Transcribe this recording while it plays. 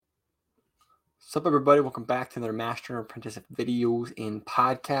What's up, everybody? Welcome back to another Master and Apprentice videos and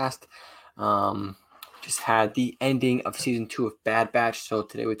podcast. Just had the ending of season 2 of Bad Batch, so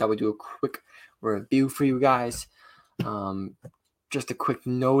today we thought we'd do a quick review for you guys. Just a quick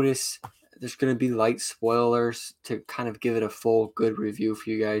notice, there's going to be light spoilers to kind of give it a full good review for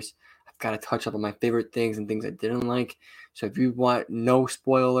you guys. I've got to touch up on my favorite things and things I didn't like. So if you want no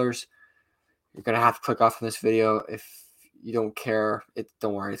spoilers, you're going to have to click off from this video. If you don't care,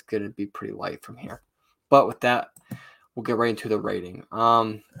 don't worry, it's going to be pretty light from here. But with that, we'll get right into the rating.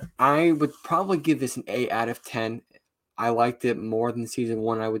 I would probably give this an 8 out of 10. I liked it more than season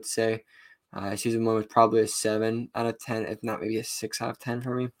 1, I would say. Season 1 was probably a 7 out of 10, if not maybe a 6 out of 10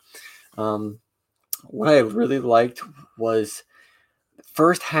 for me. What I really liked was the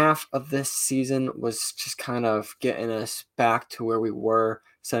first half of this season was just kind of getting us back to where we were,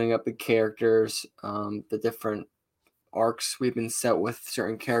 setting up the characters, the different arcs we've been set with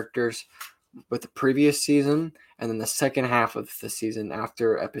certain characters with the previous season, and then the second half of the season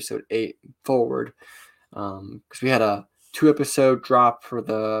after episode 8 forward, because we had a 2-episode drop for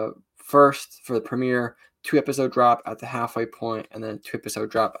the premiere, 2-episode drop at the halfway point, and then a 2-episode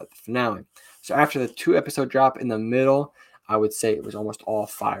drop at the finale. So after the 2-episode drop in the middle, I would say it was almost all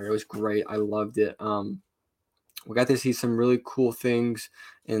fire. It was great. I loved it. We got to see some really cool things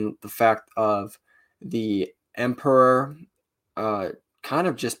in the fact of the Emperor kind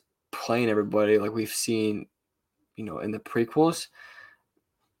of just playing everybody like we've seen, in the prequels.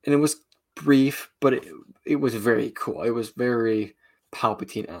 And it was brief, but it was very cool. It was very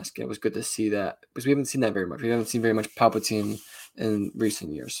Palpatine-esque. It was good to see that because we haven't seen that very much. We haven't seen very much Palpatine in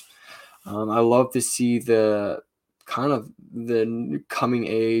recent years. I love to see the kind of the coming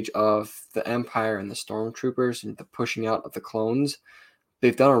age of the Empire and the Stormtroopers and the pushing out of the clones.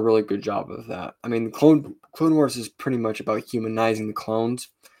 They've done a really good job of that. I mean, Clone Wars is pretty much about humanizing the clones,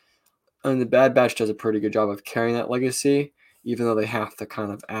 and the Bad Batch does a pretty good job of carrying that legacy, even though they have to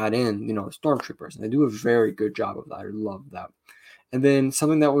kind of add in, Stormtroopers, and they do a very good job of that. I love that. And then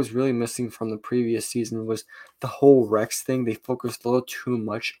something that was really missing from the previous season was the whole Rex thing. They focused a little too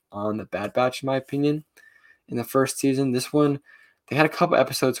much on the Bad Batch, in my opinion, in the first season. This one, they had a couple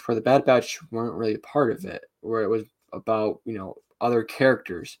episodes where the Bad Batch weren't really a part of it, where it was about, other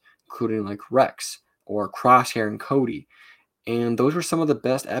characters, including like Rex or Crosshair and Cody. And those were some of the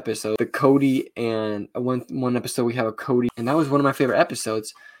best episodes. The Cody and one episode we have a Cody, and that was one of my favorite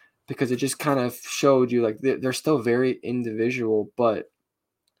episodes because it just kind of showed you like they're still very individual, but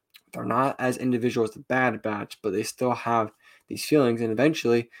they're not as individual as the Bad Batch, but they still have these feelings. And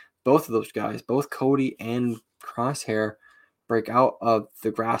eventually, both of those guys, both Cody and Crosshair, break out of the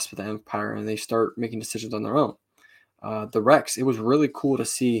grasp of the Empire and they start making decisions on their own. The Rex, it was really cool to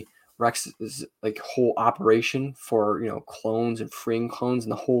see Rex's like whole operation for clones and freeing clones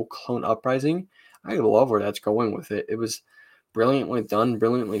and the whole clone uprising. I love where that's going with it. It was brilliantly done,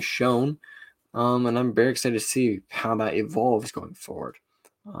 brilliantly shown, and I'm very excited to see how that evolves going forward.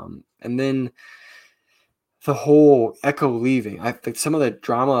 And then the whole Echo leaving, I think some of the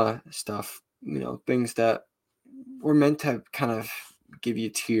drama stuff, things that were meant to kind of give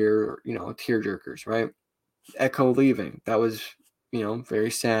you tear jerkers, right? Echo leaving, that was, very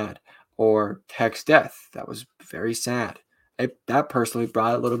sad. Or Tech's death, that was very sad. That personally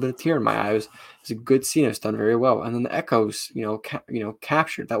brought a little bit of tear in my eyes. It's a good scene. It's done very well. And then the Echoes,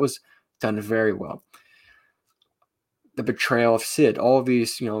 captured. That was done very well. The betrayal of Sid, all of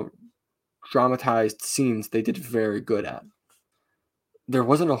these, dramatized scenes, they did very good at. There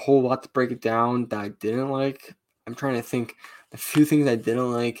wasn't a whole lot to break it down that I didn't like. I'm trying to think. The few things I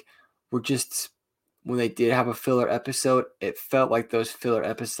didn't like were just when they did have a filler episode, it felt like those filler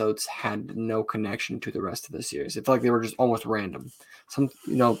episodes had no connection to the rest of the series. It felt like they were just almost random.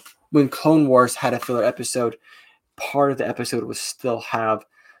 When Clone Wars had a filler episode, part of the episode would still have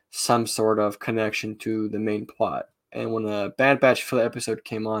some sort of connection to the main plot. And when the Bad Batch filler episode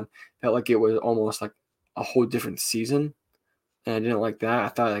came on, it felt like it was almost like a whole different season. And I didn't like that. I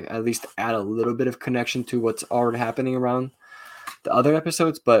thought like at least add a little bit of connection to what's already happening around the other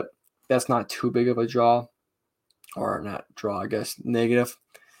episodes, but that's not too big of a draw, or not draw, I guess, negative.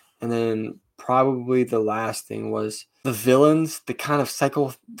 And then probably the last thing was the villains, the kind of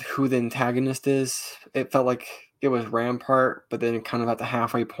cycle who the antagonist is. It felt like it was Rampart, but then kind of at the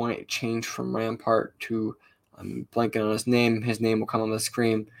halfway point, it changed from Rampart to, I'm blanking on his name. His name will come on the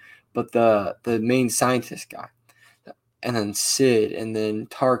screen. But the main scientist guy. And then Sid, and then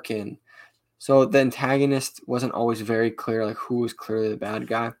Tarkin. So the antagonist wasn't always very clear, like who was clearly the bad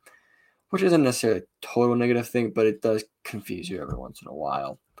guy, which isn't necessarily a total negative thing, but it does confuse you every once in a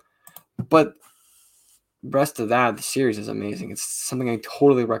while. But rest of that, the series is amazing. It's something I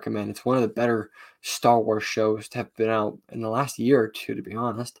totally recommend. It's one of the better Star Wars shows to have been out in the last year or two, to be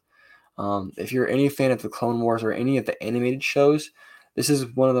honest. If you're any fan of the Clone Wars or any of the animated shows, this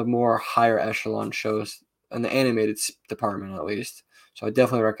is one of the more higher echelon shows in the animated department, at least. So I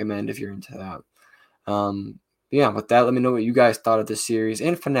definitely recommend if you're into that. Yeah, with that, let me know what you guys thought of this series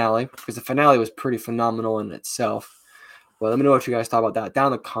and finale, because the finale was pretty phenomenal in itself. But let me know what you guys thought about that down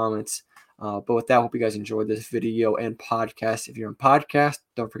in the comments. But with that, I hope you guys enjoyed this video and podcast. If you're on podcast,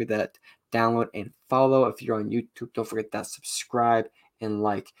 don't forget that download and follow. If you're on YouTube, don't forget that subscribe and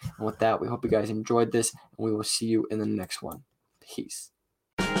like. And with that, we hope you guys enjoyed this, and we will see you in the next one. Peace.